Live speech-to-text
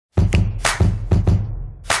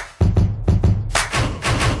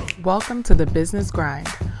Welcome to the Business Grind,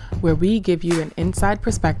 where we give you an inside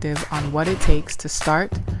perspective on what it takes to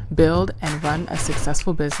start, build, and run a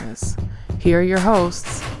successful business. Here are your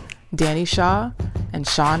hosts, Danny Shaw and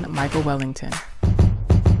Sean Michael Wellington.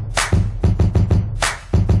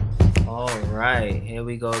 All right, here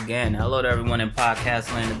we go again. Hello to everyone in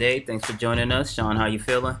podcast land today. Thanks for joining us. Sean, how you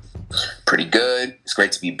feeling? Pretty good. It's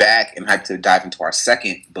great to be back and hyped to dive into our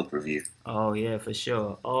second book review. Oh, yeah, for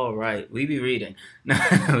sure. All right. We be reading.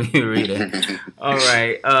 We be reading. All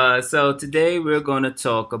right. So today we're going to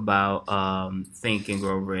talk about Think and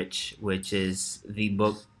Grow Rich, which is the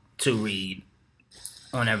book to read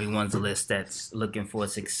on everyone's list that's looking for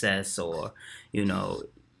success, or, you know,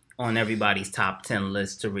 on everybody's top 10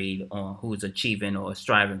 list to read on who's achieving or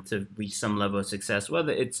striving to reach some level of success,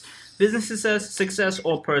 whether it's business success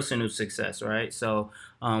or personal success, right? So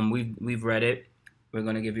we've read it. We're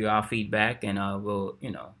going to give you our feedback, and we'll,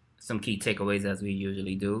 some key takeaways as we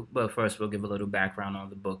usually do. But first, we'll give a little background on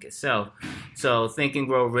the book itself. So Think and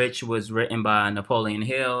Grow Rich was written by Napoleon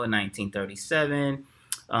Hill in 1937.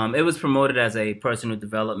 It was promoted as a personal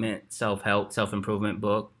development, self-help, self-improvement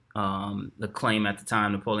book. The claim at the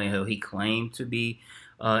time, Napoleon Hill, he claimed to be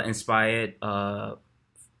inspired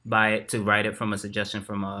by it, to write it from a suggestion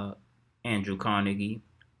from Andrew Carnegie.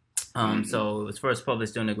 So it was first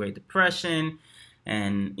published during the Great Depression.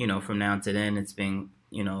 And, from now to then, it's been,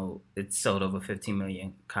 it's sold over 15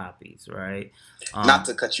 million copies, right? Not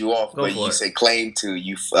to cut you off, but you say claim to,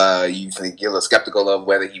 you think you're a little skeptical of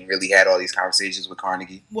whether he really had all these conversations with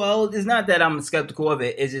Carnegie? Well, it's not that I'm skeptical of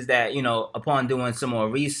it. It's just that, upon doing some more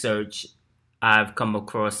research, I've come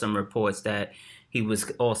across some reports that he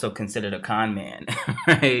was also considered a con man,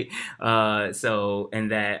 right?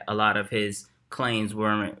 And that a lot of his claims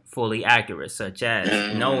weren't fully accurate, such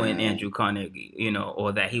as knowing Andrew Carnegie,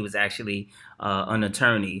 or that he was actually an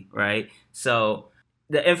attorney, right? So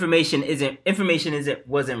the information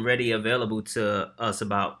wasn't ready available to us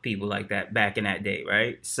about people like that back in that day,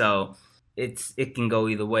 right? So it can go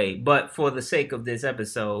either way. But for the sake of this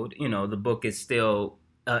episode, the book is still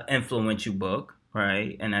an influential book,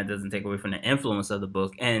 right? And that doesn't take away from the influence of the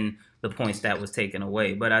book and the points that was taken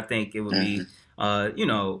away. But I think it would be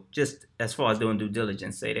just as far as doing due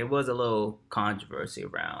diligence, there was a little controversy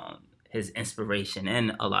around his inspiration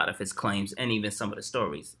and a lot of his claims and even some of the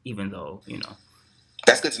stories, even though,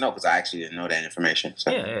 That's good to know because I actually didn't know that information.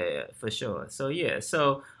 So. Yeah, for sure. So,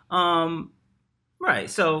 right.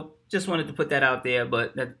 So just wanted to put that out there,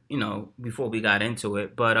 but that, before we got into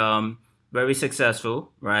it, but very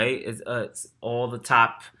successful, right? It's all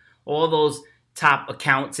those top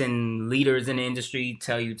accounts and leaders in the industry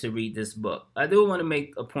tell you to read this book. I do want to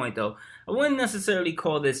make a point, though. I wouldn't necessarily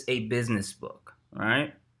call this a business book,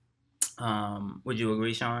 right? Would you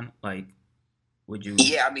agree, Sean? Would you?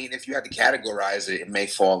 Yeah, I mean, if you had to categorize it, it may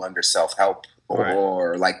fall under self-help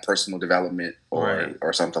or like personal development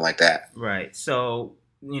or something like that. Right. So,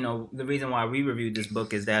 the reason why we reviewed this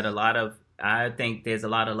book is that I think there's a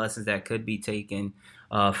lot of lessons that could be taken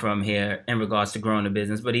from here in regards to growing a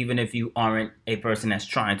business. But even if you aren't a person that's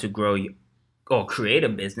trying to grow or create a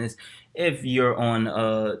business, if you're on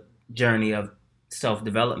a journey of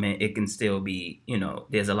self-development, it can still be,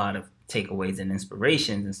 there's a lot of takeaways and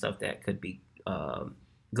inspirations and stuff that could be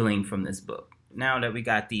gleaned from this book. Now that we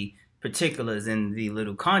got the particulars and the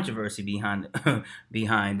little controversy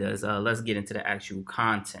behind us, let's get into the actual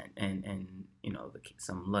content and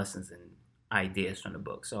some lessons and ideas from the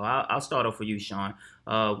book. So I'll start off with you, Sean.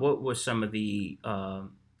 What were some of the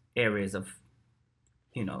areas of,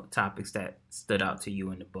 topics that stood out to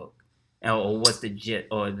you in the book? Or what's the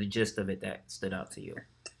gist of it that stood out to you?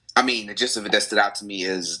 I mean, the gist of it that stood out to me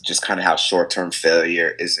is just kind of how short-term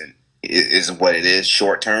failure isn't what it is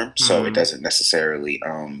short-term. So it doesn't necessarily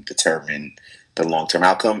determine the long-term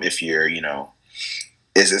outcome. If you're,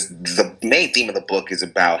 is the main theme of the book is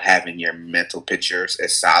about having your mental pictures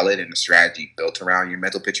as solid and the strategy built around your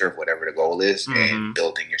mental picture of whatever the goal is, and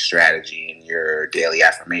building your strategy and your daily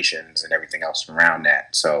affirmations and everything else around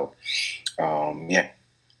that. So, yeah.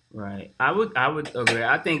 Right. I would agree.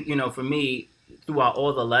 I think, for me, throughout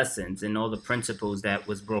all the lessons and all the principles that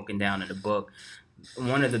was broken down in the book,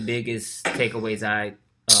 one of the biggest takeaways I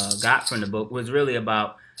got from the book was really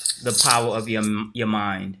about the power of your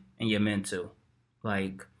mind and your mental.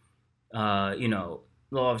 Law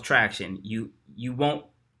of attraction. You won't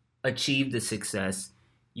achieve the success.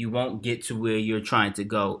 You won't get to where you're trying to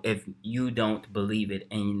go if you don't believe it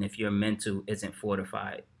and if your mental isn't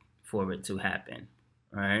fortified for it to happen,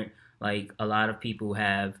 right? Like a lot of people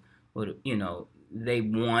have, they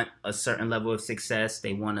want a certain level of success.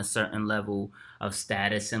 They want a certain level of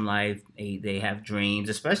status in life. They have dreams,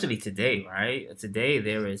 especially today, right? Today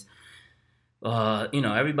there is,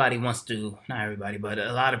 everybody wants to, not everybody, but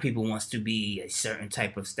a lot of people wants to be a certain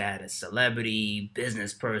type of status, celebrity,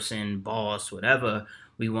 business person, boss, whatever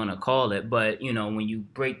we want to call it. But, when you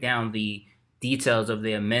break down the details of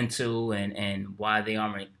their mental and why they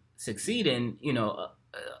aren't succeeding,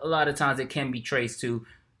 a lot of times it can be traced to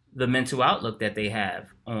the mental outlook that they have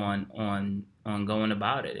on going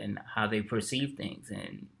about it and how they perceive things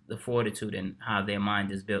and the fortitude and how their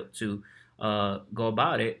mind is built to go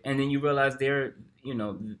about it. And then you realize they're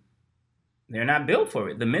not built for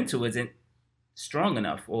it. The mental isn't strong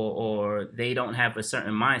enough, or they don't have a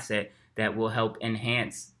certain mindset that will help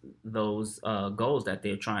enhance those goals that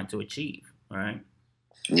they're trying to achieve, right?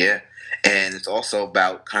 Yeah, and it's also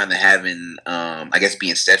about kind of having,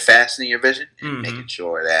 being steadfast in your vision and making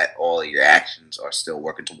sure that all of your actions are still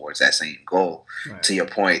working towards that same goal. Right. To your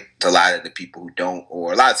point, a lot of the people who don't,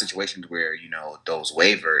 or a lot of situations where, those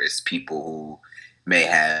waver is people who may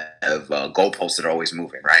have goalposts that are always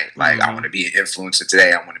moving, right? Like, I want to be an influencer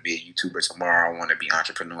today. I want to be a YouTuber tomorrow. I want to be an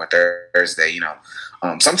entrepreneur Thursday,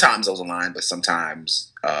 Sometimes those align, but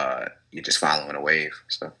sometimes you're just following a wave,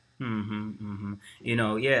 so.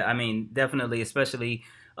 Definitely, especially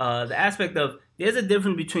the aspect of there's a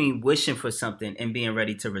difference between wishing for something and being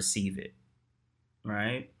ready to receive it,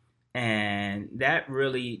 right? And that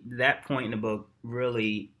point in the book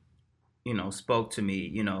really, spoke to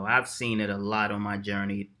me. I've seen it a lot on my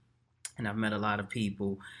journey, and I've met a lot of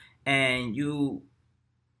people, and you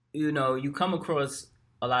come across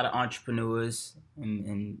a lot of entrepreneurs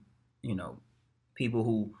and people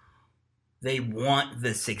who they want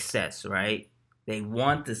the success, right? They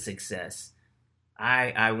want the success.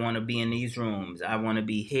 I want to be in these rooms. I want to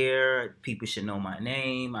be here. People should know my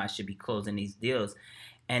name. I should be closing these deals.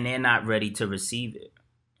 And they're not ready to receive it,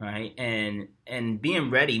 right? And being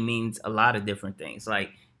ready means a lot of different things. Like,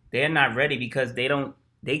 they're not ready because they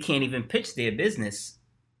can't even pitch their business,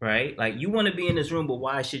 right? Like, you want to be in this room, but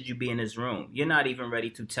why should you be in this room? You're not even ready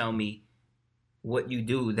to tell me what you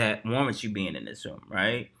do that warrants you being in this room,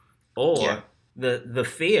 right? Or the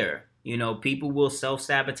fear, people will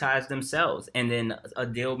self-sabotage themselves, and then a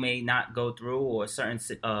deal may not go through, or a certain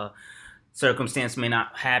circumstance may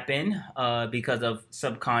not happen because of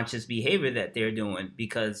subconscious behavior that they're doing,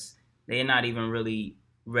 because they're not even really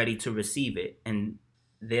ready to receive it, and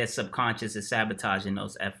their subconscious is sabotaging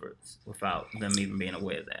those efforts without them even being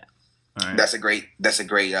aware of that. Right. That's a great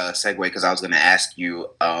segue, because I was going to ask you.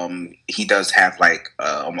 He does have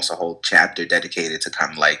almost a whole chapter dedicated to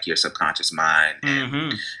kind of like your subconscious mind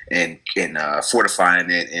and fortifying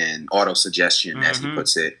it and auto suggestion, as he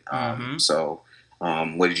puts it. So,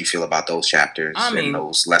 what did you feel about those chapters and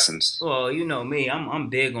those lessons? Well, me, I'm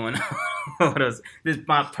big on autos. This is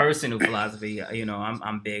my personal philosophy.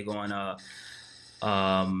 I'm big on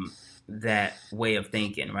that way of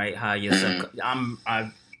thinking, right? How your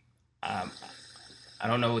I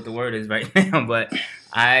don't know what the word is right now, but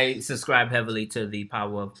I subscribe heavily to the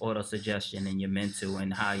power of auto-suggestion in your mental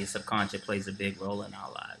and how your subconscious plays a big role in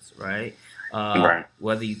our lives, right? Right.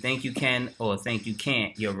 Whether you think you can or think you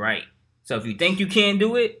can't, you're right. So if you think you can't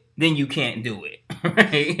do it, then you can't do it,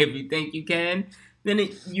 right? If you think you can, then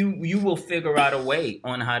you will figure out a way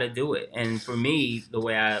on how to do it. And for me, the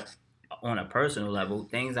way on a personal level,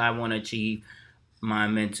 things I want to achieve, my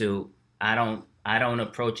mental, I don't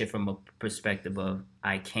approach it from a perspective of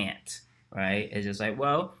I can't, right? It's just like,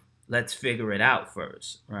 well, let's figure it out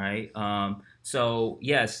first, right? So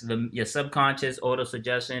yes, your subconscious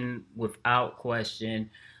auto-suggestion, without question,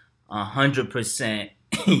 100%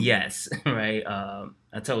 yes, right?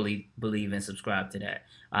 I totally believe and subscribe to that.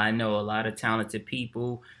 I know a lot of talented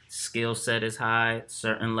people, skill set is high,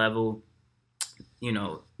 certain level,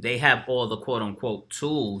 they have all the quote-unquote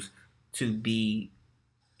tools to be,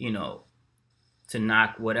 to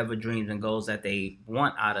knock whatever dreams and goals that they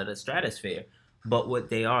want out of the stratosphere. But what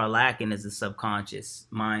they are lacking is a subconscious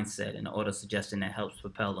mindset and auto-suggestion that helps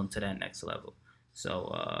propel them to that next level.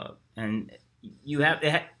 So, and you have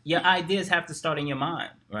to your ideas have to start in your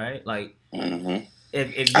mind, right? Like,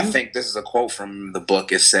 if you, I think this is a quote from the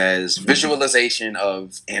book. It says, visualization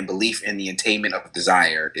of and belief in the attainment of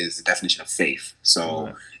desire is the definition of faith. So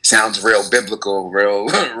it sounds real biblical,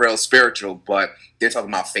 real spiritual, but they're talking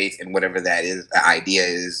about faith in whatever that is, the idea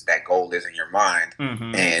is, that goal is in your mind,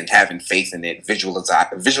 and having faith in it,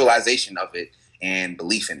 visualization of it, and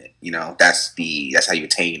belief in it. That's how you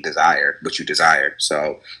attain what you desire.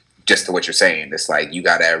 So just to what you're saying, it's like you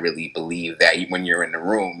gotta really believe that when you're in the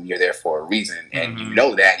room, you're there for a reason, and you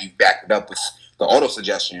know that you've backed it up with the auto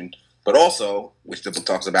suggestion but also, which the book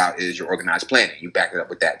talks about, is your organized planning. You back it up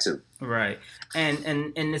with that too. Right.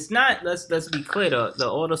 And it's not, let's be clear, the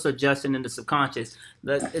auto suggestion and the subconscious,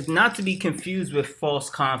 it's not to be confused with false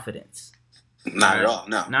confidence. Not at all.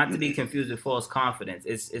 No. Not to be confused with false confidence.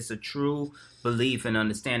 It's a true belief and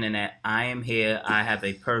understanding that I am here, I have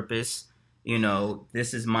a purpose,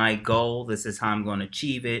 this is my goal, this is how I'm going to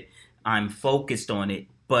achieve it. I'm focused on it.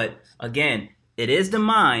 But again, it is the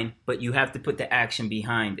mind, but you have to put the action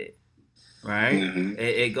behind it. Right? Mm-hmm.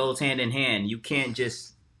 It goes hand in hand. You can't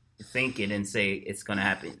just think it and say it's going to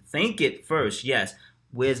happen. Think it first, yes.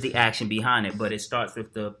 Where's the action behind it? But it starts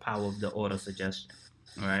with the power of the auto suggestion.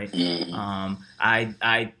 Right? Mm-hmm.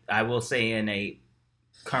 I will say, in a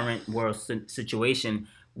current world situation,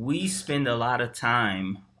 we spend a lot of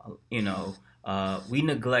time, we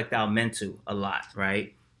neglect our mental a lot,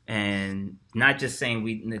 right? And not just saying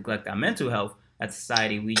we neglect our mental health as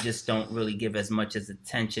society, we just don't really give as much as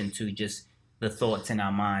attention to just the thoughts in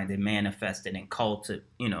our mind and manifesting and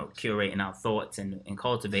curating our thoughts and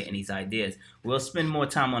cultivating these ideas. We'll spend more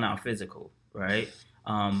time on our physical, right?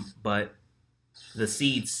 But the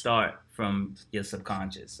seeds start from your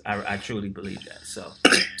subconscious. I truly believe that. So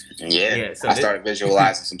so I started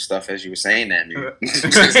visualizing some stuff as you were saying that, man.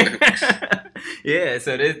 Yeah,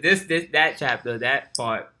 so that chapter, that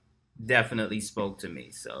part definitely spoke to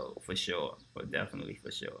me. So for sure on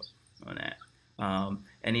that.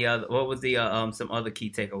 Any other? What was the some other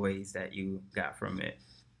key takeaways that you got from it?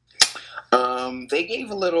 They gave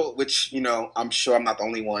a little, which I'm sure I'm not the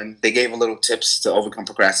only one. They gave a little tips to overcome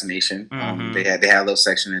procrastination. Mm-hmm. They had a little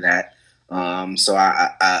section of that. So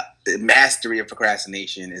the mastery of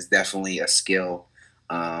procrastination is definitely a skill.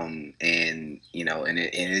 And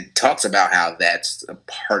it talks about how that's a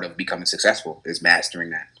part of becoming successful, is mastering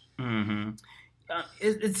that. Mm-hmm.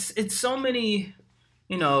 It's so many.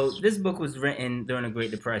 This book was written during the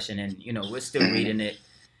Great Depression, and we're still reading it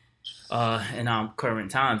in our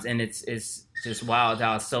current times, and it's just wild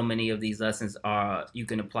how so many of these lessons you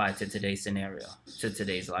can apply to today's scenario, to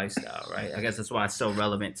today's lifestyle, right? I guess that's why it's so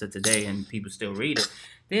relevant to today, and people still read it.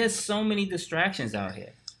 There's so many distractions out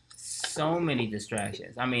here. So many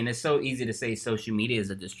distractions. I mean, it's so easy to say social media is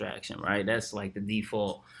a distraction, right? That's like the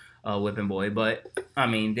default whipping boy. But I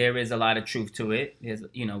mean, there is a lot of truth to it.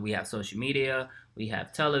 We have social media, we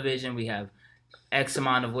have television, we have X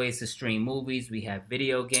amount of ways to stream movies, we have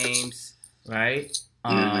video games, right?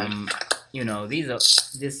 Mm-hmm.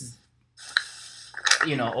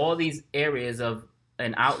 All these areas of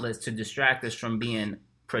and outlets to distract us from being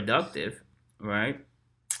productive, right?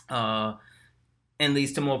 And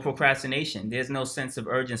leads to more procrastination. There's no sense of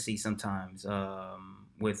urgency sometimes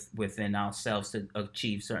within ourselves to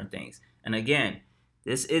achieve certain things. And again,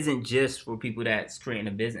 this isn't just for people that's creating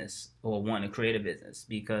a business or want to create a business,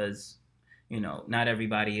 because not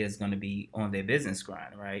everybody is going to be on their business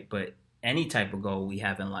grind, right? But any type of goal we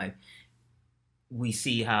have in life, we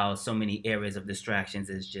see how so many areas of distractions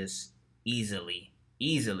is just easily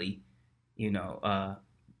thrown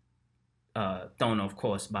off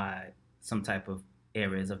course by some type of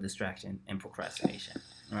areas of distraction and procrastination,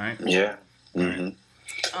 right? Yeah. Mm-hmm.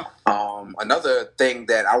 Another thing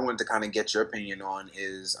that I wanted to kind of get your opinion on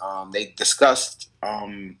is they discussed,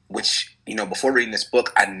 which, before reading this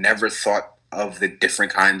book, I never thought of the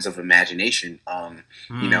different kinds of imagination.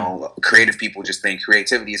 Creative people just think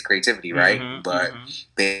creativity is creativity, right? Mm-hmm, but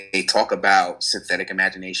they talk about synthetic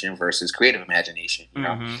imagination versus creative imagination,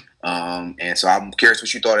 and so I'm curious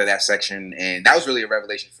what you thought of that section. And that was really a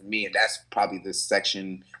revelation for me, and that's probably the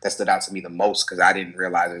section that stood out to me the most, because I didn't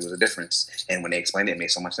realize there was a difference, and when they explained it, it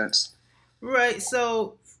made so much sense. Right.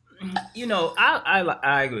 So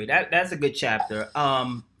I agree, that's a good chapter.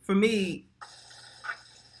 For me,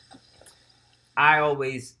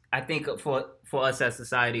 I think for us as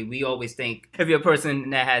society, we always think if you're a person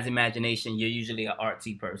that has imagination, you're usually an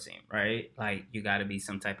artsy person, right? Like, you got to be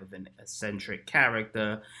some type of an eccentric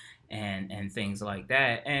character and things like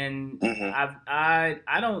that. And I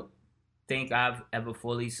don't think I've ever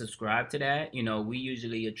fully subscribed to that. We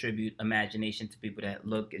usually attribute imagination to people that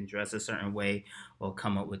look and dress a certain way or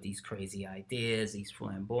come up with these crazy ideas, these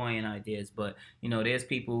flamboyant ideas. But, there's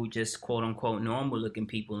people who just quote unquote normal looking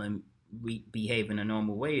people and we behave in a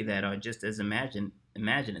normal way that are just as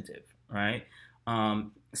imaginative, right?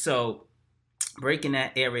 So breaking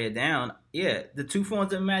that area down, the two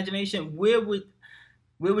forms of imagination, where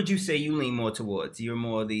would you say you lean more towards? You're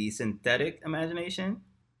more the synthetic imagination?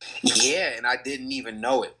 Yeah, and I didn't even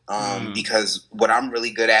know it, because what I'm really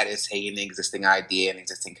good at is taking an existing idea, an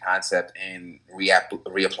existing concept, and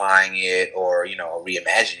reapplying it or,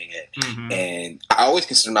 reimagining it. Mm-hmm. And I always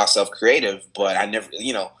consider myself creative, but I never,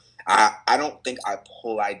 I don't think I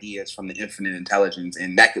pull ideas from the infinite intelligence,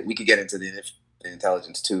 and we could get into the infinite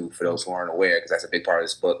intelligence too for those who aren't aware, because that's a big part of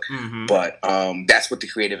this book. Mm-hmm. But that's what the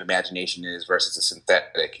creative imagination is versus the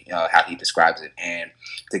synthetic, how he describes it. And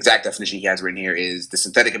the exact definition he has written here is: the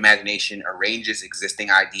synthetic imagination arranges existing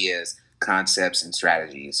ideas, concepts, and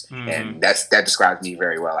strategies. Mm-hmm. And that describes me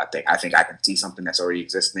very well. I think I can see something that's already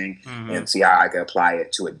existing Mm-hmm. and see how I can apply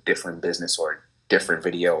it to a different business or different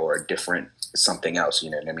video or a different something else. You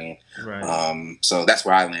know what I mean? Right. So that's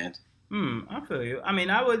where I land. I feel you. I mean,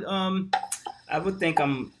 I would think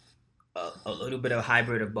I'm a little bit of a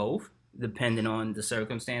hybrid of both, depending on the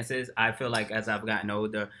circumstances. I feel like as I've gotten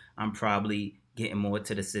older, I'm probably getting more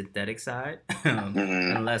to the synthetic side,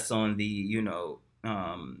 and less on the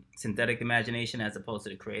synthetic imagination as opposed to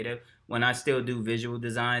the creative. When I still do visual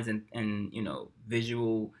designs and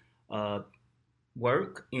visual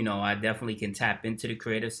work, I definitely can tap into the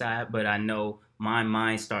creative side, but I know my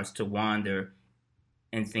mind starts to wander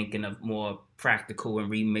and thinking of more practical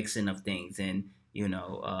and remixing of things, and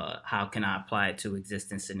how can I apply it to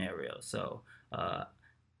existing scenarios. So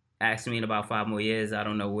ask me in about 5 more years, I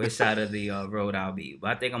don't know which side of the road I'll be,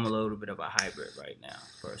 but I think I'm a little bit of a hybrid right now,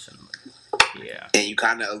 personally. Yeah. And you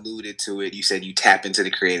kind of alluded to it. You said you tap into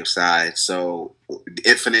the creative side. So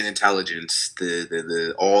infinite intelligence,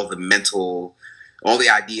 the all the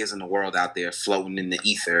ideas in the world out there floating in the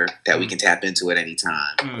ether that we can tap into at any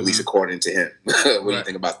time, at least according to him. What do you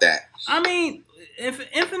think about that? I mean,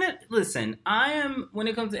 listen, when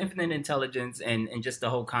it comes to infinite intelligence and just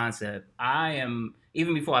the whole concept,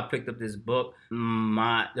 even before I picked up this book, I'm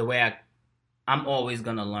always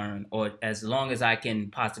going to learn, or as long as I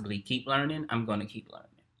can possibly keep learning, I'm going to keep learning.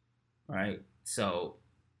 Right. So,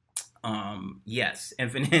 yes,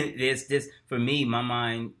 infinite, this, for me, my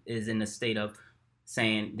mind is in a state of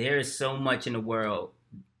saying there is so much in the world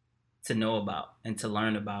to know about and to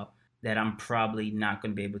learn about that I'm probably not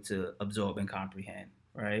going to be able to absorb and comprehend,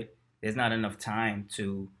 right? There's not enough time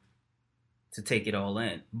to take it all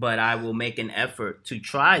in, but I will make an effort to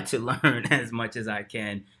try to learn as much as I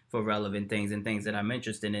can for relevant things and things that I'm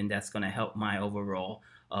interested in that's going to help my overall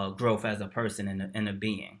growth as a person and a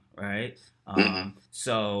being, right?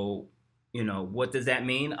 So, what does that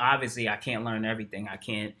mean? Obviously, I can't learn everything. I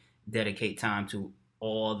can't dedicate time to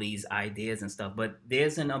all these ideas and stuff, but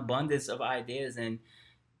there's an abundance of ideas and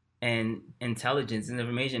intelligence and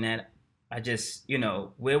information that I just,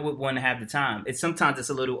 where would one have the time? Sometimes it's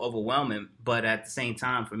a little overwhelming, but at the same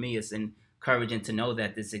time, for me, it's encouraging to know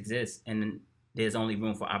that this exists and there's only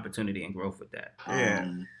room for opportunity and growth with that.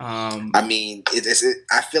 Yeah. I mean,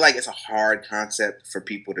 I feel like it's a hard concept for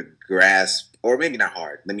people to grasp, or maybe not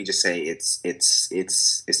hard. Let me just say it's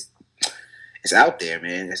out there,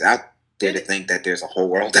 man. It's out there to think that there's a whole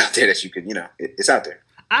world out there that you can, it's out there.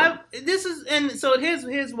 So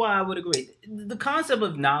here's why I would agree. The concept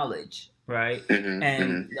of knowledge, right,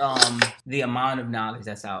 and the amount of knowledge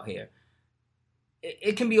that's out here,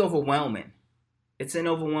 it can be overwhelming. It's an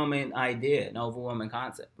overwhelming idea, an overwhelming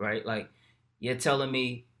concept, right? Like, you're telling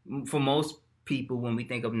me, for most people, when we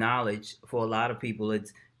think of knowledge, for a lot of people,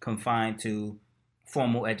 it's confined to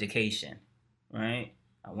formal education, right?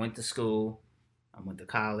 I went to school, I went to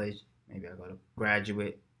college, maybe I go to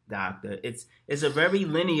graduate, doctor. It's a very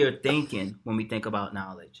linear thinking when we think about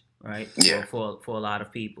knowledge, right? Yeah. For a lot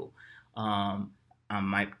of people, I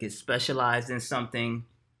might get specialized in something.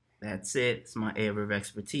 That's it. It's my area of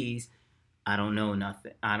expertise. I don't know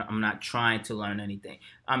nothing. I'm not trying to learn anything.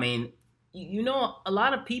 I mean, a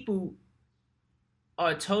lot of people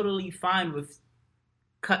are totally fine with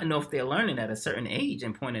cutting off their learning at a certain age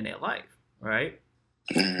and point in their life, right?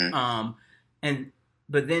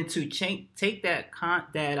 But then to take that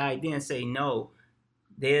idea and say, no,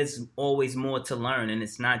 there's always more to learn, and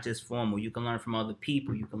it's not just formal. You can learn from other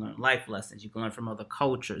people. You can learn life lessons. You can learn from other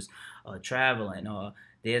cultures, traveling, or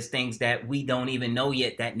there's things that we don't even know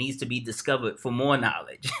yet that needs to be discovered for more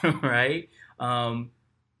knowledge, right?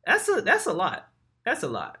 That's a lot. That's a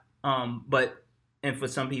lot. And for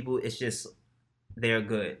some people, it's just they're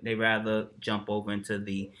good. They rather jump over into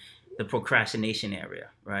the procrastination area,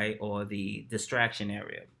 right, or the distraction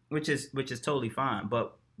area, which is totally fine.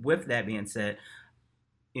 But with that being said,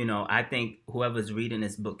 I think whoever's reading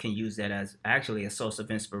this book can use that as actually a source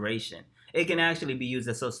of inspiration. It can actually be used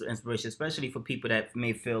as a source of inspiration, especially for people that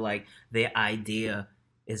may feel like their idea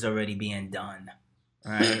is already being done,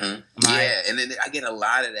 right? Yeah, and then I get a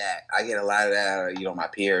lot of that. My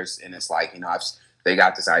peers, and it's like, they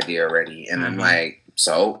got this idea already, and I'm like,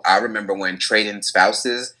 so I remember when trading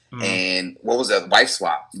spouses and what was that? Wife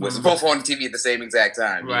swap was both on TV at the same exact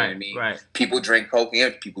time. You know what I mean? Right. People drink Coke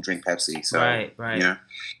and people drink Pepsi. So, right. Yeah.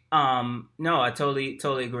 No, I totally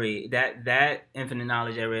agree. That infinite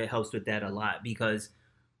knowledge area helps with that a lot because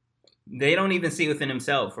they don't even see within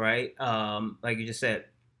themselves, right? Like you just said,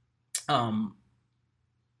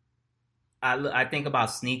 I think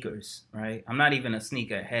about sneakers, right? I'm not even a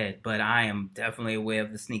sneaker head, but I am definitely aware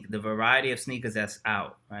of the variety of sneakers that's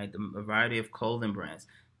out, right? The variety of clothing brands,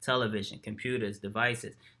 television, computers,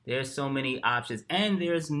 devices. There's so many options, and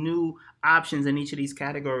there's new options in each of these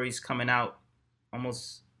categories coming out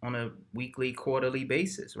almost on a weekly, quarterly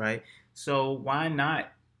basis, right? So why not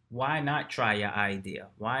try your idea?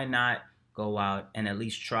 Why not go out and at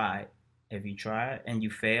least try? If you try and you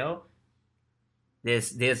fail,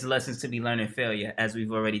 there's lessons to be learned in failure, as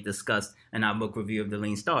we've already discussed in our book review of the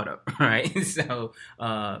Lean Startup, right? So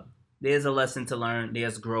there's a lesson to learn.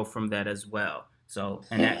 There's growth from that as well. So,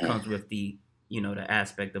 and that comes with the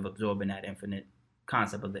aspect of absorbing that infinite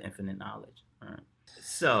concept of the infinite knowledge. Right?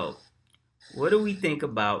 So, what do we think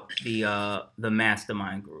about the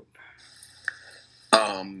mastermind group?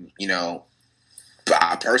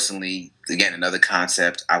 Personally, again, another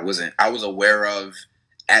concept I was aware of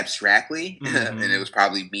abstractly, and it was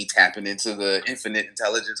probably me tapping into the infinite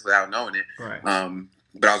intelligence without knowing it. Right.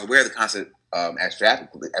 But I was aware of the concept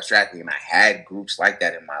abstractly, and I had groups like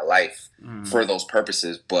that in my life for those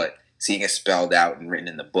purposes. But seeing it spelled out and written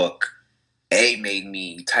in the book, made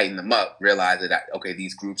me tighten them up, realize that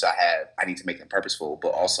these groups I need to make them purposeful, but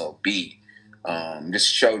also B, just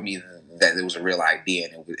showed me that it was a real idea,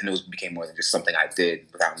 and it became more than just something I did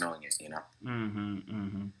without knowing it.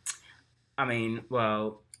 I mean,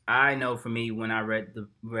 well, I know for me, when I read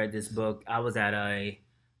this book, I was it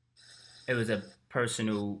was a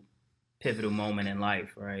personal, pivotal moment in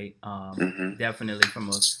life, right? Definitely from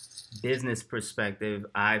a business perspective,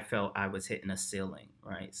 I felt I was hitting a ceiling,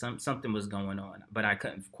 right? Something was going on, but I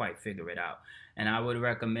couldn't quite figure it out. And I would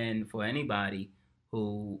recommend for anybody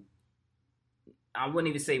who, I wouldn't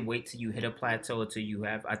even say wait till you hit a plateau until you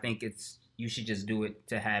have. I think you should just do it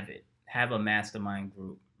to have it. Have a mastermind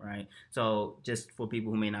group, right? So just for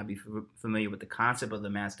people who may not be familiar with the concept of the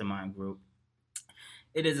mastermind group,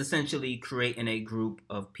 it is essentially creating a group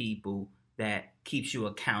of people that keeps you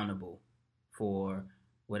accountable for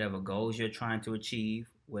whatever goals you're trying to achieve,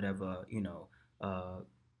 whatever,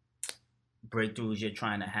 breakthroughs you're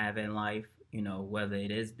trying to have in life, whether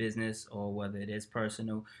it is business or whether it is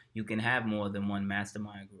personal. You can have more than one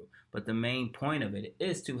mastermind group. But the main point of it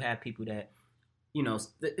is to have people that,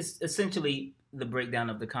 it's essentially the breakdown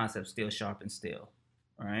of the concept, still sharp and still,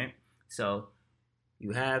 right? So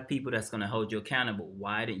you have people that's going to hold you accountable.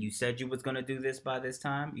 Why did you said you was going to do this by this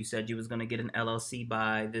time? You said you was going to get an LLC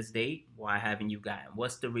by this date. Why haven't you gotten?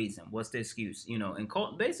 What's the reason? What's the excuse? And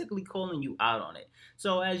basically calling you out on it.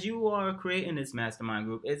 So as you are creating this mastermind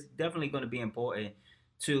group, it's definitely going to be important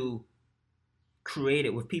to create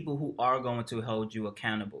it with people who are going to hold you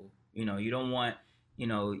accountable. You don't want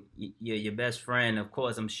your best friend. Of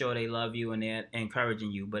course, I'm sure they love you and they're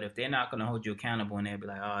encouraging you. But if they're not going to hold you accountable and they'll be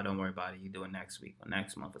like, oh, don't worry about it, you do it next week or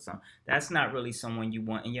next month or something, that's not really someone you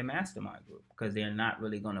want in your mastermind group, because they're not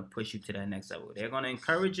really going to push you to that next level. They're going to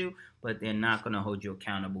encourage you, but they're not going to hold you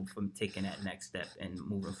accountable from taking that next step and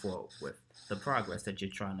moving forward with the progress that you're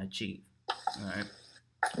trying to achieve. All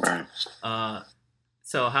right.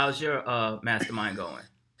 So how's your mastermind going?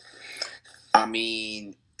 I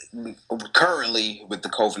mean, currently with the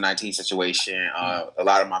COVID-19 situation, a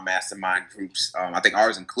lot of my mastermind groups, I think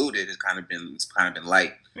ours included, has kind of been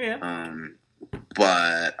light. Yeah.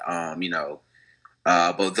 But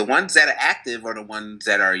the ones that are active are the ones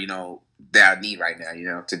that are that I need right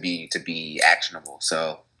now, to be actionable.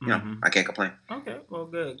 So I can't complain. Okay, well,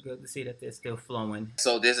 good to see that they're still flowing.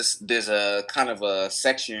 So there's a kind of a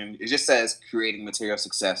section. It just says creating material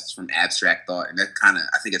success from abstract thought, and that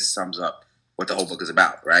I think it sums up what the whole book is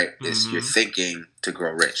about, right? Is you're thinking to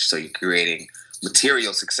grow rich. So you're creating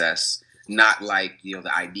material success, not like, the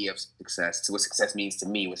idea of success, to what success means to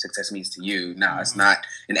me, what success means to you. No, it's not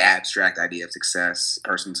an abstract idea of success,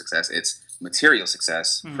 personal success. It's material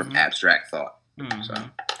success from abstract thought. So.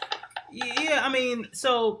 Yeah, I mean,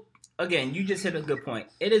 so again, you just hit a good point.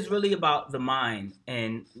 It is really about the mind,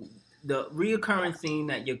 and the reoccurring theme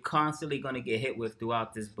that you're constantly going to get hit with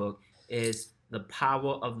throughout this book is the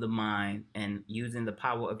power of the mind, and using the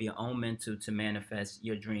power of your own mental to manifest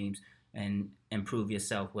your dreams and improve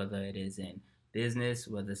yourself, whether it is in business,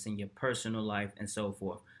 whether it's in your personal life, and so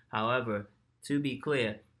forth. However, to be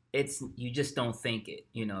clear, you just don't think it.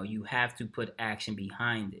 You have to put action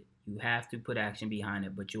behind it.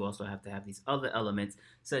 But you also have to have these other elements,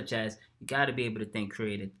 such as you got to be able to think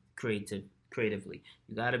creatively.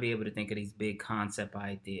 You got to be able to think of these big concept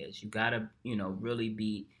ideas. You got to, really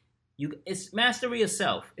be it's mastery of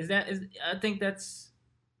self. Is I think that's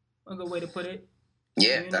a good way to put it.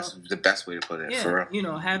 Yeah, that's the best way to put it. Yeah, for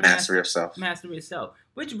real. having mastery of self. Mastery of self.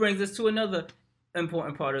 Which brings us to another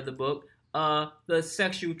important part of the book, the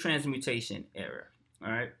sexual transmutation era.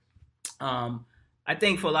 All right. I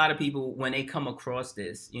think for a lot of people, when they come across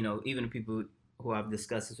this, even the people who I've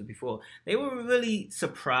discussed this with before, they were really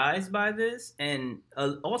surprised by this and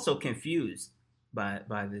also confused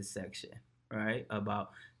by this section, right?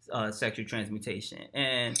 About sexual transmutation,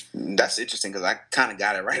 and that's interesting because I kind of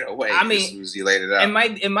got it right away. I mean, as you laid it out.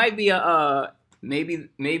 It might be a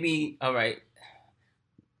maybe all right.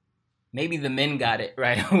 Maybe the men got it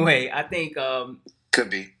right away. I think could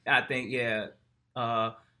be. I think yeah.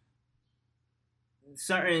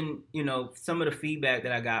 Certain, some of the feedback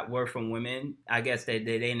that I got were from women. I guess they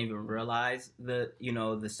didn't even realize the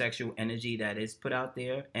sexual energy that is put out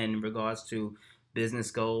there in regards to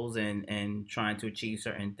business goals and trying to achieve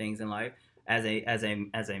certain things in life. As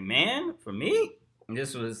a man, for me,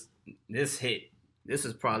 this hit. This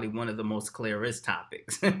is probably one of the most clearest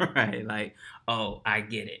topics, right? Like, oh, I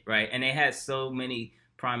get it, right? And they had so many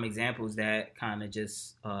prime examples that kind of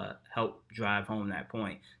just help drive home that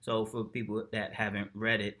point. So for people that haven't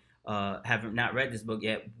read it, haven't not read this book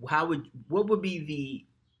yet, what would be the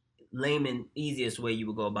layman easiest way you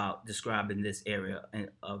would go about describing this area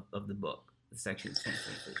of the book, the sexual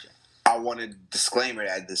transmutation? I want to disclaimer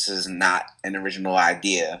that this is not an original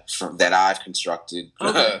idea that I've constructed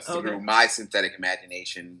through my synthetic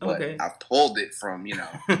imagination, but I've pulled it from,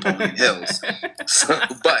 Napoleon Hills.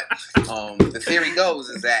 But the theory goes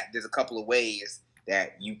is that there's a couple of ways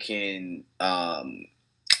that you can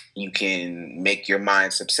make your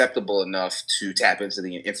mind susceptible enough to tap into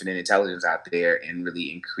the infinite intelligence out there and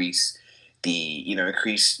really increase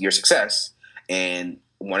your success. And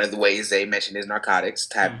one of the ways they mentioned is narcotics.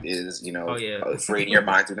 Freeing your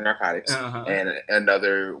mind through narcotics. And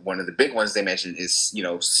another one of the big ones they mentioned is,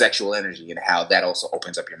 sexual energy and how that also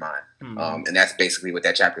opens up your mind. And that's basically what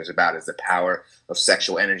that chapter is about, is the power of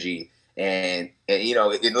sexual energy. And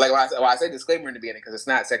like when I say disclaimer in the beginning, because it's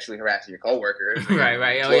not sexually harassing your coworkers.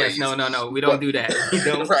 Right. Oh, yes. No. We don't do that.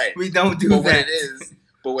 We don't do that.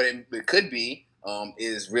 What it could be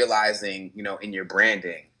is realizing, in your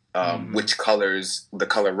branding, which colors, the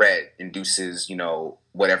color red induces,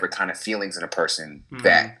 whatever kind of feelings in a person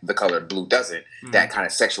that the color blue doesn't, that kind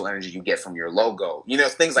of sexual energy you get from your logo,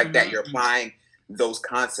 things like that. You're applying those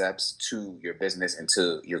concepts to your business and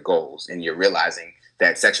to your goals, and you're realizing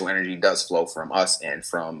that sexual energy does flow from us and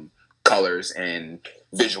from colors and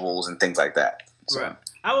visuals and things like that. So. Right.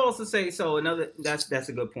 I would also say, that's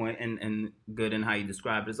a good point and good in how you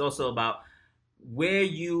describe it. It's also about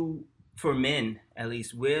for men, at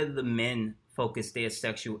least, where the men focus their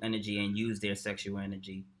sexual energy and use their sexual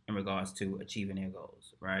energy in regards to achieving their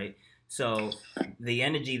goals, right? So the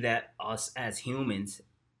energy that us as humans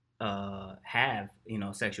have,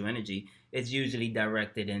 sexual energy, is usually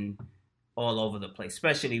directed in all over the place,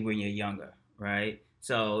 especially when you're younger, right?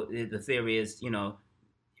 So the theory is,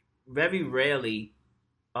 very rarely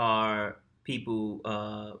are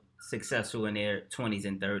people successful in their 20s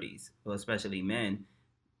and 30s, or especially men,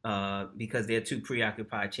 because they're too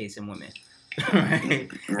preoccupied chasing women, right?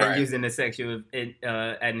 And using the sexual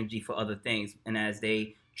energy for other things. And as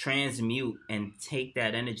they transmute and take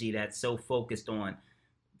that energy that's so focused on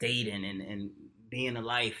dating and being a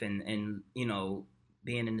life and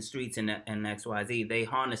being in the streets and XYZ, they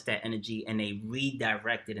harness that energy and they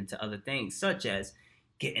redirect it into other things, such as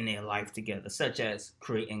getting their life together, such as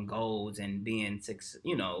creating goals and being,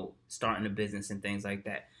 starting a business and things like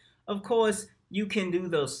that. Of course, you can do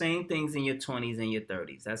those same things in your 20s and your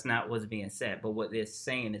 30s. That's not what's being said. But what they're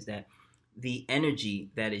saying is that the energy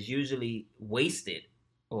that is usually wasted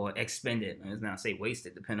or expended, let's not say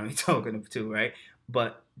wasted, depending on who you're talking to, right?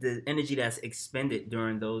 But the energy that's expended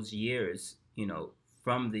during those years,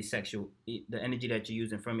 from the energy that you're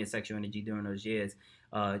using from your sexual energy during those years,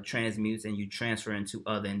 transmutes and you transfer into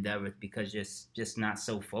other endeavors because you're just not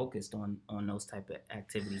so focused on those type of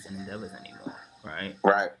activities and endeavors anymore, right?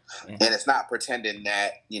 Right. Yeah. And it's not pretending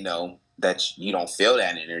that, that you don't feel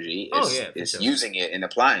that energy. It's sure. Using it and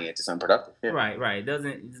applying it to something productive. Yeah. Right.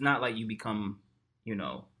 It's not like you become,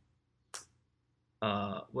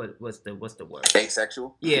 what's the word?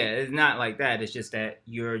 Asexual? Yeah, it's not like that. It's just that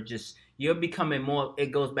you're becoming more,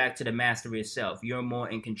 it goes back to the mastery of self. You're more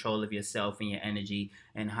in control of yourself and your energy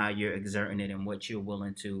and how you're exerting it and what you're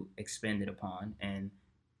willing to expend it upon. And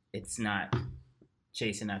it's not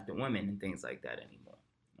chasing after women and things like that anymore.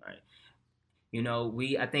 Right.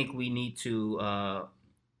 I think we need to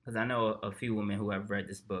because I know a few women who have read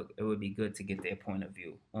this book. It would be good to get their point of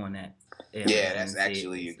view on that. Yeah, that's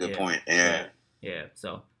actually a good point. Yeah.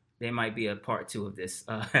 So there might be a part 2 of this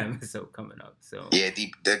episode coming up. So yeah,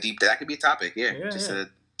 deep. That could be a topic. Yeah, just a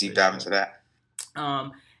deep dive into that.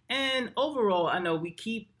 And overall, I know we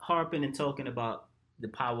keep harping and talking about the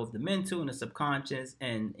power of the mental and the subconscious,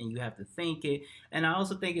 and you have to think it. And I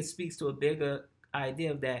also think it speaks to a bigger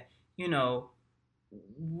idea of that,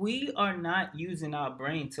 we are not using our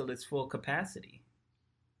brain till its full capacity,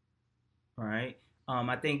 right?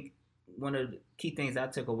 I think one of the key things I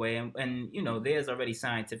took away, and there's already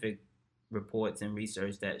scientific reports and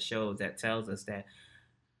research that tells us that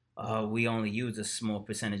we only use a small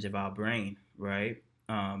percentage of our brain, right?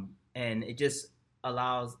 And it just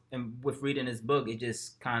allows, and with reading this book, it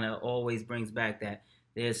just kind of always brings back that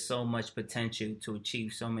there's so much potential to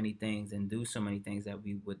achieve so many things and do so many things that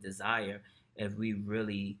we would desire if we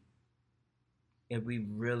really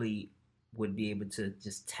would be able to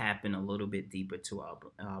just tap in a little bit deeper to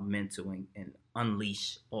our mental and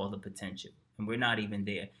unleash all the potential. And we're not even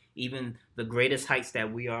there. Even the greatest heights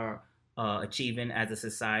that we are achieving as a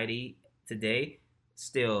society today,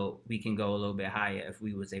 still we can go a little bit higher if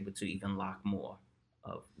we was able to even lock more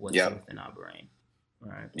of what's within our brain.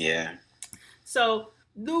 Right? Yeah. So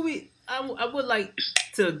I would like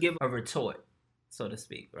to give a retort, so to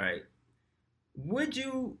speak, right?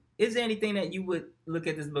 Is there anything that you would look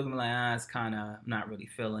at this book and be like, it's kind of not really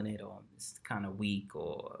feeling it, or it's kind of weak,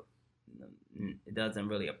 or it doesn't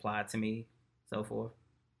really apply to me, so forth?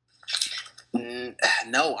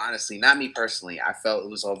 No, honestly, not me personally. I felt it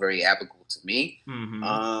was all very applicable to me.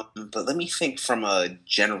 Mm-hmm. But let me think from a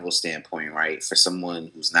general standpoint, right? For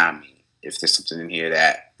someone who's not me, if there's something in here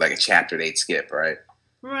that, like a chapter they'd skip, right?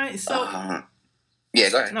 Right. So. Yeah,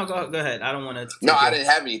 go ahead. No, go ahead. I don't want to. No, I didn't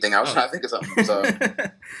have anything. I was trying to think of something. So.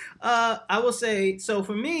 I will say, so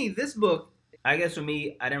for me, this book, I guess for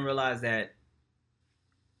me, I didn't realize that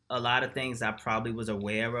a lot of things I probably was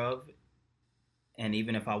aware of, and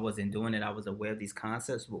even if I wasn't doing it, I was aware of these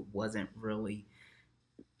concepts, but wasn't really,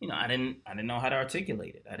 I didn't know how to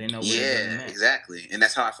articulate it. I didn't know what it really meant. Exactly. And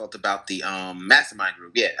that's how I felt about the mastermind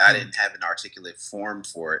group. Yeah, I didn't have an articulate form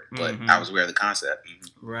for it, but I was aware of the concept.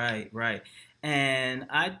 Right. And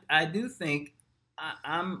I do think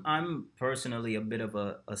I'm personally a bit of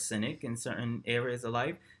a cynic in certain areas of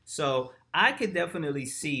life. So I could definitely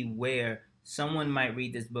see where someone might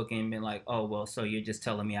read this book and be like, oh, well, so you're just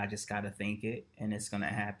telling me I just got to think it and it's going to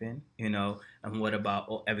happen, and what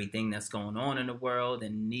about everything that's going on in the world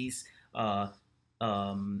and these,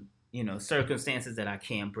 circumstances that I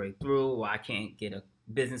can't break through, or I can't get a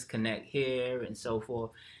business connect here and so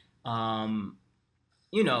forth. Trying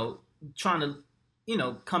to,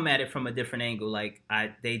 come at it from a different angle. Like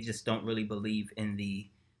they just don't really believe in the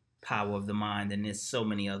power of the mind, and there's so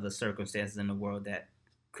many other circumstances in the world that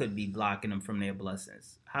could be blocking them from their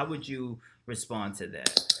blessings. How would you respond to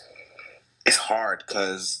that? It's hard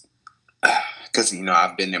because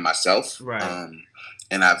I've been there myself, right?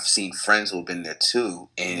 And I've seen friends who've been there too,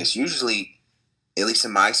 and it's usually, at least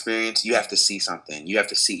in my experience, you have to see something. You have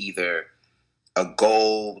to see either a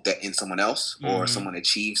goal that in someone else, or someone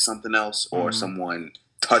achieve something else, or someone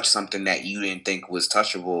touch something that you didn't think was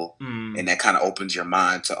touchable, and that kind of opens your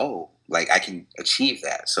mind to, I can achieve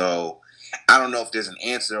that. So I don't know if there's an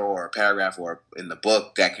answer or a paragraph or in the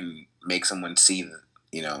book that can make someone see,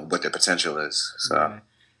 what their potential is. So right.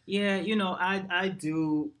 Yeah, I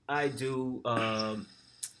do,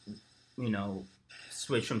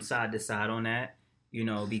 switch from side to side on that,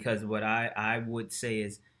 because what I would say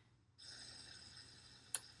is,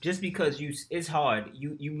 just because it's hard,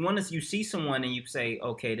 you see someone and you say,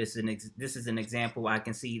 okay, this is an example. I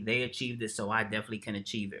can see they achieved it, so I definitely can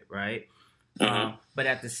achieve it, right? But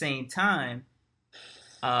at the same time,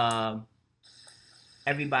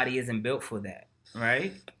 everybody isn't built for that,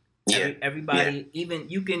 right? Yeah. Everybody, even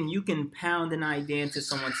you can pound an idea into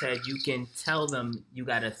someone's head. You can tell them you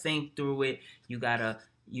gotta think through it. You gotta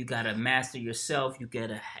master yourself. You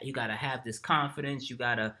gotta have this confidence. You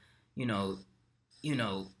gotta,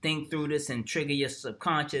 think through this and trigger your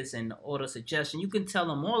subconscious and auto suggestion. You can tell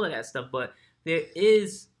them all of that stuff, but there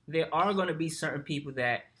are going to be certain people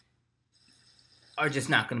that are just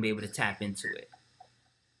not going to be able to tap into it,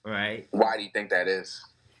 right? Why do you think that is?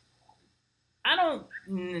 I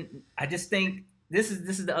just think this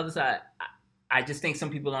is the other side. I just think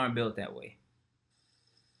some people aren't built that way.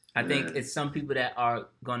 I think it's some people that are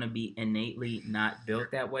going to be innately not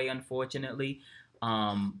built that way, unfortunately.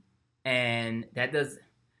 And that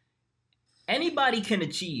anybody can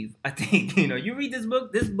achieve. I think, you read this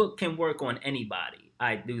book can work on anybody,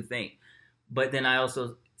 I do think. But then I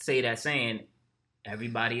also say that saying,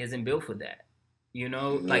 everybody isn't built for that.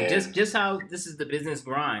 Like Yeah. just how this is the business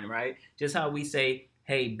grind, right? Just how we say,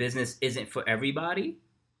 hey, business isn't for everybody,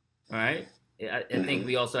 right? I think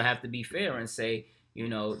we also have to be fair and say,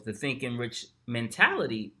 the thinking rich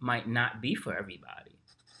mentality might not be for everybody.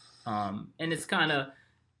 And it's kind of,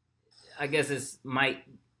 I guess it's might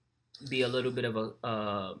be a little bit of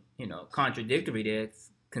a contradictory there,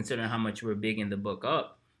 considering how much we're bigging the book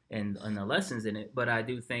up and the lessons in it. But I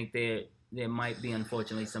do think there might be,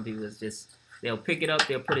 unfortunately, some people that's just, they'll pick it up,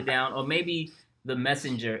 they'll put it down, or maybe the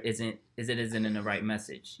messenger isn't in the right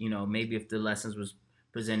message. Maybe if the lessons was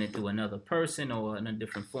presented through another person or in a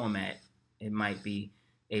different format, it might be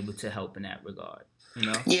able to help in that regard.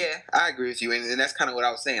 Yeah, I agree with you, and that's kind of what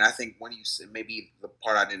I was saying. I think when you maybe the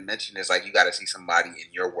part I didn't mention is like you got to see somebody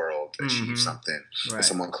in your world achieve something, or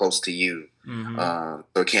someone close to you. So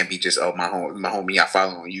it can't be just my homie I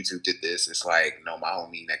follow on YouTube did this. It's like no, my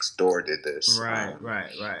homie next door did this. Right.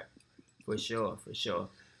 For sure.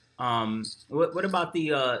 What about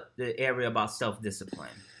the area about self-discipline?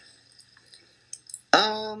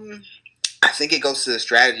 I think it goes to the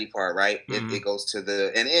strategy part, right? It goes to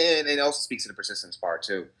and it also speaks to the persistence part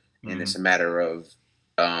too. And it's a matter of,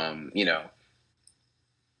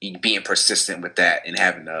 being persistent with that and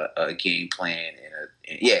having a game plan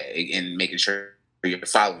and making sure you're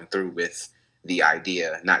following through with the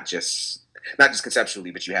idea, not just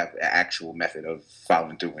conceptually, but you have an actual method of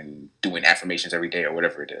following through and doing affirmations every day or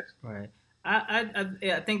whatever it is. Right. I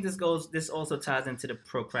think this also ties into the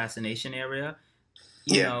procrastination area.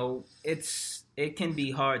 It can be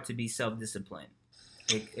hard to be self-disciplined.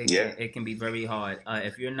 It can be very hard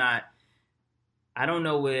if you're not. I don't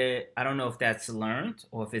know if that's learned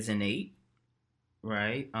or if it's innate,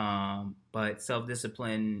 right? But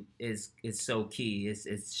self-discipline is so key.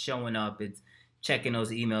 It's showing up. It's checking those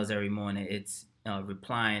emails every morning. It's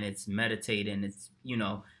replying. It's meditating. It's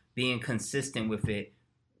being consistent with it,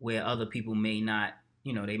 where other people may not.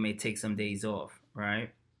 They may take some days off, right?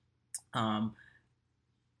 And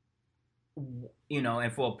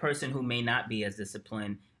for a person who may not be as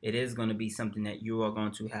disciplined, it is going to be something that you are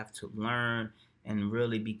going to have to learn and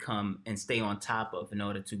really become and stay on top of in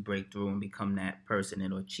order to break through and become that person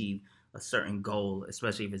and achieve a certain goal,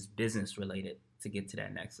 especially if it's business related, to get to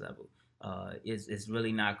that next level. Is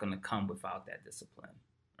really not going to come without that discipline,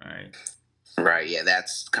 right? Right. Yeah,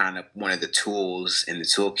 that's kind of one of the tools in the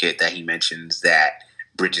toolkit that he mentions that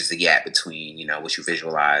bridges the gap between what you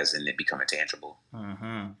visualize and it becoming tangible.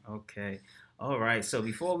 Okay. All right. So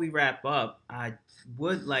before we wrap up, I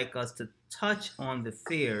would like us to touch on the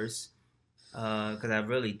fears, because I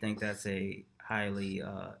really think that's a highly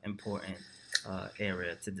important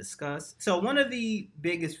area to discuss. So one of the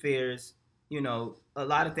biggest fears, a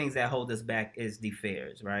lot of things that hold us back is the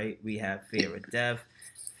fears, right? We have fear of death,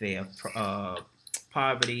 fear of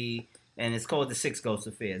poverty, and it's called the 6 ghosts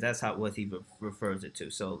of fears. That's what he refers it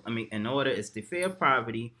to. So, in order, it's the fear of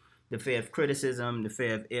poverty, the fear of criticism, the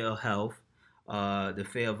fear of ill health, the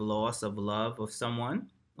fear of loss of love of someone,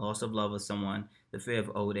 the fear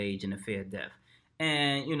of old age, and the fear of death.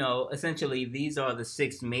 And, essentially, these are the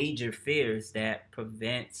 6 major fears that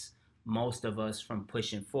prevents most of us from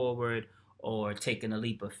pushing forward or taking a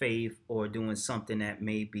leap of faith or doing something that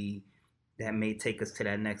may take us to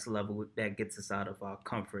that next level that gets us out of our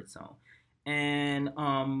comfort zone. And,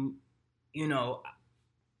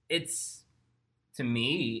 it's, to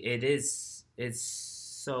me, it's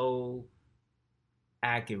so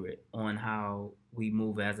accurate on how we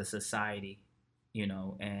move as a society,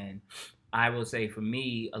 and I will say for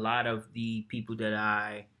me, a lot of the people that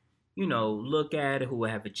I, look at who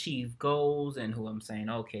have achieved goals and who I'm saying,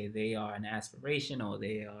 okay, they are an aspiration or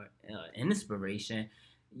they are an inspiration,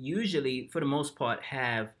 usually, for the most part,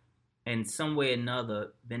 have in some way or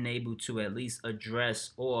another been able to at least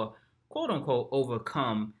address or quote unquote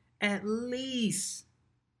overcome at least,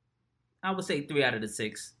 I would say, 3 out of the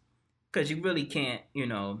 6, because you really can't,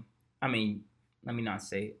 let me not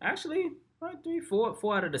say, actually, right, 3, 4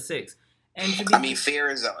 out of the 6. And fear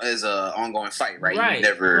is a ongoing fight, right? Right, you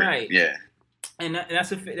never, right. Yeah. And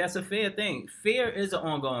that's a fair thing. Fear is an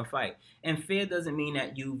ongoing fight, and fear doesn't mean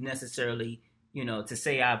that you've necessarily, to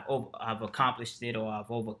say I've accomplished it or I've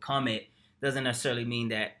overcome it doesn't necessarily mean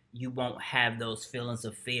that you won't have those feelings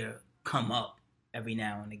of fear come up every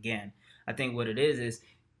now and again. I think what it is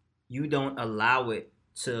you don't allow it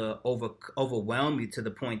to overwhelm you to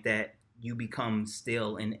the point that you become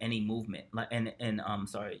still in any movement,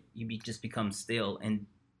 just become still and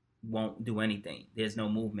won't do anything. There's no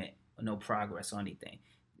movement or no progress or anything.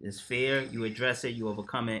 There's fear, you address it, you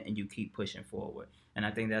overcome it, and you keep pushing forward. And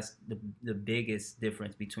I think that's the biggest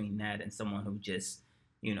difference between that and someone who just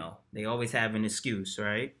they always have an excuse,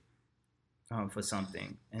 right? For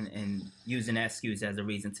something, and using that excuse as a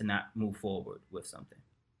reason to not move forward with something.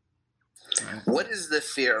 Right. What is the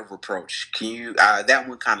fear of reproach? Can you that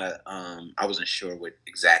one kind of I wasn't sure what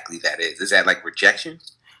exactly that is. Is that like rejection?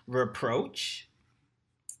 Reproach?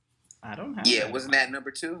 I don't have. Yeah, wasn't that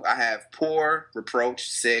number 2? I have poor, reproach,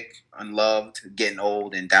 sick, unloved, getting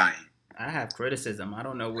old, and dying. I have criticism. I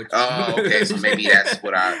don't know which. Oh, okay. So maybe that's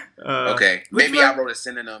what I. Okay, maybe I wrote a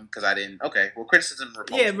synonym because I didn't. Okay, well, criticism,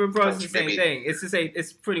 reproach. Yeah, reproach is the same thing. It's the same.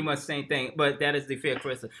 It's pretty much the same thing. But that is the fear of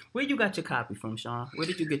criticism. Where you got your copy from, Sean? Where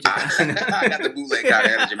did you get your copy? I got the bootleg copy.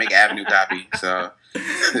 I got the Jamaica Avenue copy. So.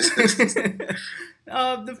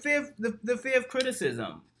 The fear of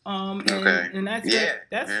criticism. Okay. And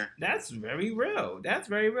that's very real. That's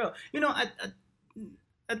very real.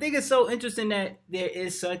 I think it's so interesting that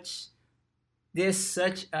there's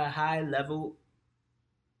such a high level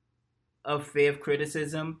of fear of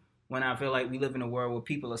criticism when I feel like we live in a world where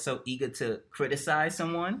people are so eager to criticize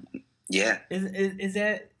someone. Yeah. Does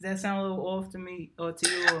that sound a little off to me or to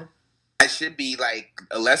you? Or? It should be like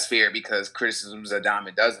a less fear because criticism is a dime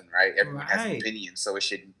a dozen, right? Everyone has an opinion, so it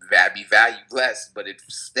should be valued less, but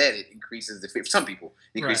instead it increases the fear. For some people,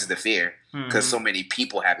 it increases the fear because so many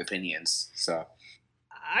people have opinions. So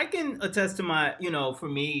I can attest to my, for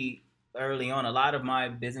me, early on, a lot of my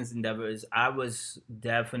business endeavors, I was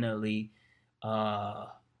definitely, I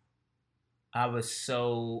was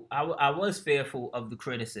fearful of the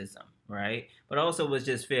criticism, right? But I also was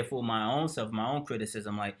just fearful of my own self, my own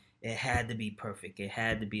criticism. Like, it had to be perfect. It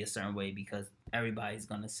had to be a certain way because everybody's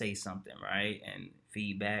going to say something, right? And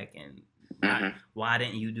feedback and why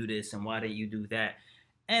didn't you do this and why didn't you do that?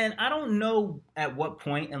 And I don't know at what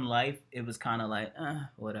point in life it was kind of like,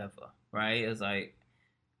 whatever, right? It was like,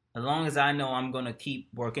 as long as I know I'm going to keep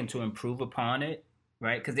working to improve upon it,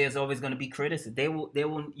 right? Because there's always going to be criticism. They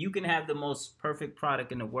will. You can have the most perfect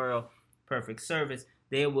product in the world, perfect service.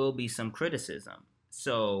 There will be some criticism.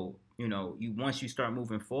 So, once you start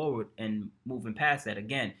moving forward and moving past that,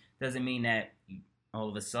 again, doesn't mean that all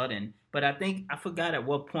of a sudden. But I think I forgot at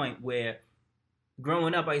what point where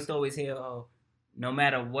growing up, I used to always hear, no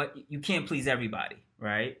matter what, you can't please everybody,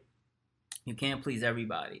 right? You can't please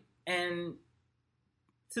everybody. And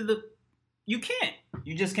you can't.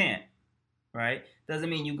 You just can't, right? Doesn't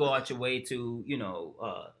mean you go out your way to,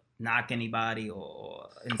 knock anybody or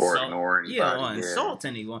insult, or ignore anybody, or insult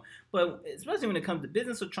anyone. But especially when it comes to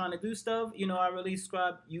business or trying to do stuff, I really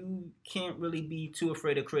subscribe. You can't really be too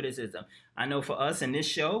afraid of criticism. I know for us in this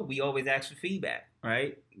show, we always ask for feedback,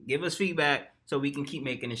 right? Give us feedback so we can keep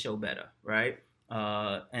making the show better, right?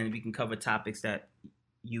 And we can cover topics that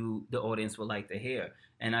the audience would like to hear.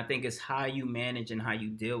 And I think it's how you manage and how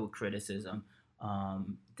you deal with criticism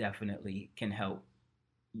definitely can help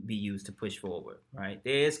be used to push forward, right?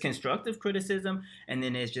 There's constructive criticism, and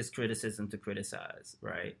then there's just criticism to criticize,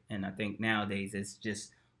 right? And I think nowadays it's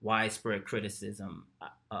just widespread criticism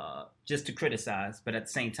just to criticize, but at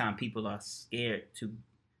the same time, people are scared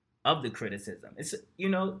of the criticism. It's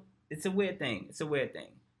it's a weird thing. It's a weird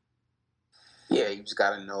thing. Yeah, you just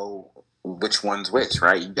got to know which one's which,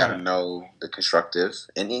 right? You got to know the constructive,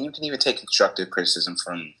 and then you can even take constructive criticism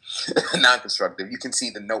from non-constructive. You can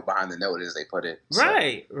see the note behind the note, as they put it. So.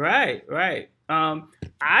 Right.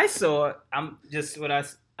 I saw what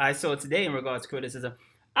I saw today in regards to criticism.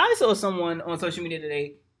 I saw someone on social media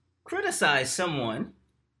today criticize someone,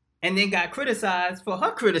 and then got criticized for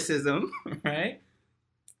her criticism, right?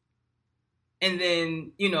 And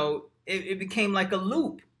then it became like a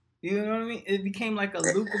loop. You know what I mean? It became like a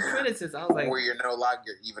loop of criticism. I was like, where you're no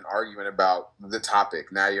longer even arguing about the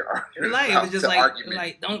topic. Now you're arguing it was just argument.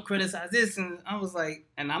 Like, don't criticize this. And I was like,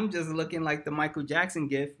 and I'm just looking like the Michael Jackson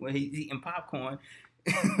gif where he's eating popcorn.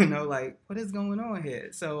 Like, what is going on here?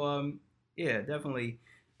 So, definitely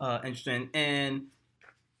interesting. And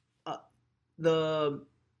the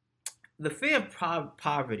fear of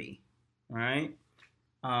poverty, right?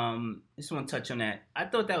 I just want to touch on that. I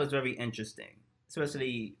thought that was very interesting.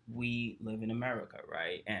 Especially we live in America,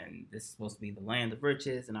 right? And this is supposed to be the land of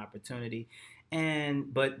riches and opportunity.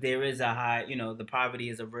 But there is a high, the poverty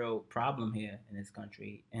is a real problem here in this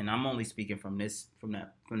country. And I'm only speaking from this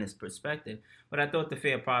perspective. But I thought the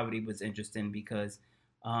fear of poverty was interesting because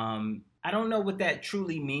I don't know what that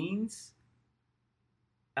truly means.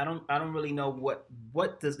 I don't really know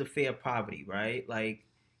what does the fear of poverty, right? Like,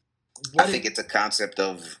 I think it's a concept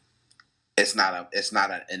of it's not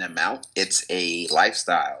an amount. It's a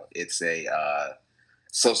lifestyle. It's a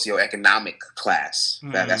socioeconomic class.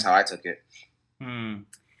 That's how I took it.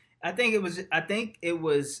 I think it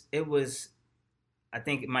was I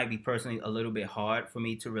think it might be personally a little bit hard for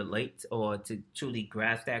me to relate or to truly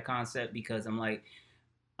grasp that concept, because I'm like,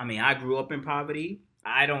 I mean, I grew up in poverty.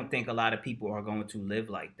 I don't think a lot of people are going to live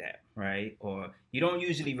like that, right? Or you don't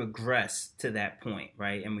usually regress to that point,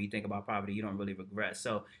 right? And when you think about poverty, you don't really regress.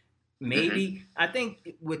 So maybe I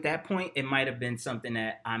think with that point, it might have been something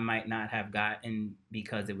that I might not have gotten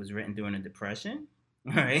because it was written during a depression,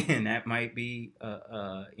 right? And that might be,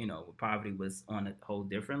 poverty was on a whole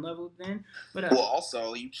different level then. But well,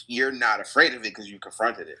 also you're not afraid of it because you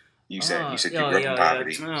confronted it. You said you grew up in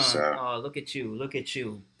poverty. So. Look at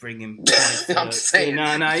you bringing points. I'm saying,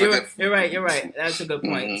 you're right. That's a good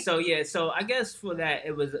point. Mm-hmm. So I guess for that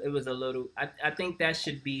it was a little. I think that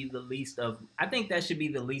should be the least of. I think that should be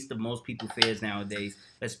the least of most people's fears nowadays,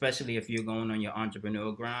 especially if you're going on your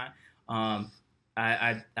entrepreneurial grind.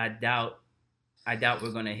 I doubt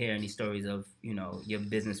we're gonna hear any stories of your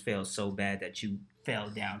business failed so bad that you fell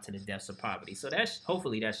down to the depths of poverty. So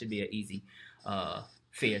hopefully that should be an easy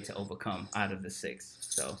fear to overcome out of the 6.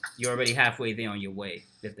 So you're already halfway there on your way,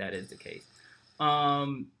 if that is the case.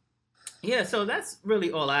 So that's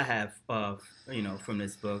really all I have from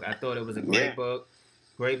this book. I thought it was a great book,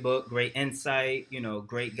 great insight,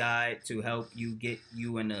 great guide to help you get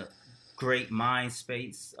you in a great mind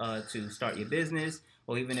space to start your business,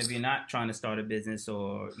 or even if you're not trying to start a business,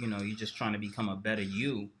 or you're just trying to become a better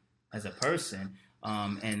you as a person,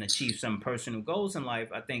 and achieve some personal goals in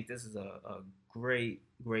life. I think this is a great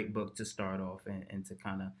book to start off and to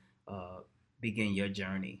kind of begin your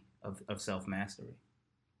journey of self-mastery.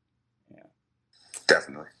 Yeah,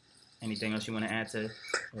 definitely. Anything else you want to add to,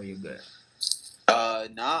 or you're good?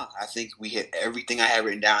 Nah, I think we hit everything I had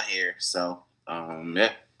written down here. So,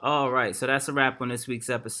 yeah. All right, so that's a wrap on this week's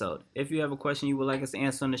episode. If you have a question you would like us to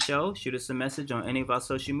answer on the show, shoot us a message on any of our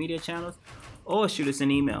social media channels, or shoot us an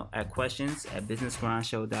email at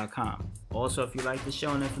questions@businessgrindshow.com. Also, if you like the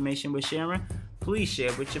show and information we're sharing, please share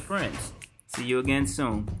it with your friends. See you again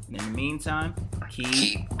soon. And in the meantime,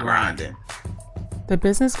 keep grinding. The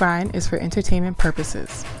Business Grind is for entertainment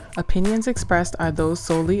purposes. Opinions expressed are those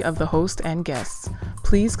solely of the host and guests.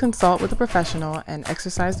 Please consult with a professional and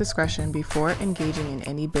exercise discretion before engaging in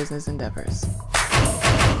any business endeavors.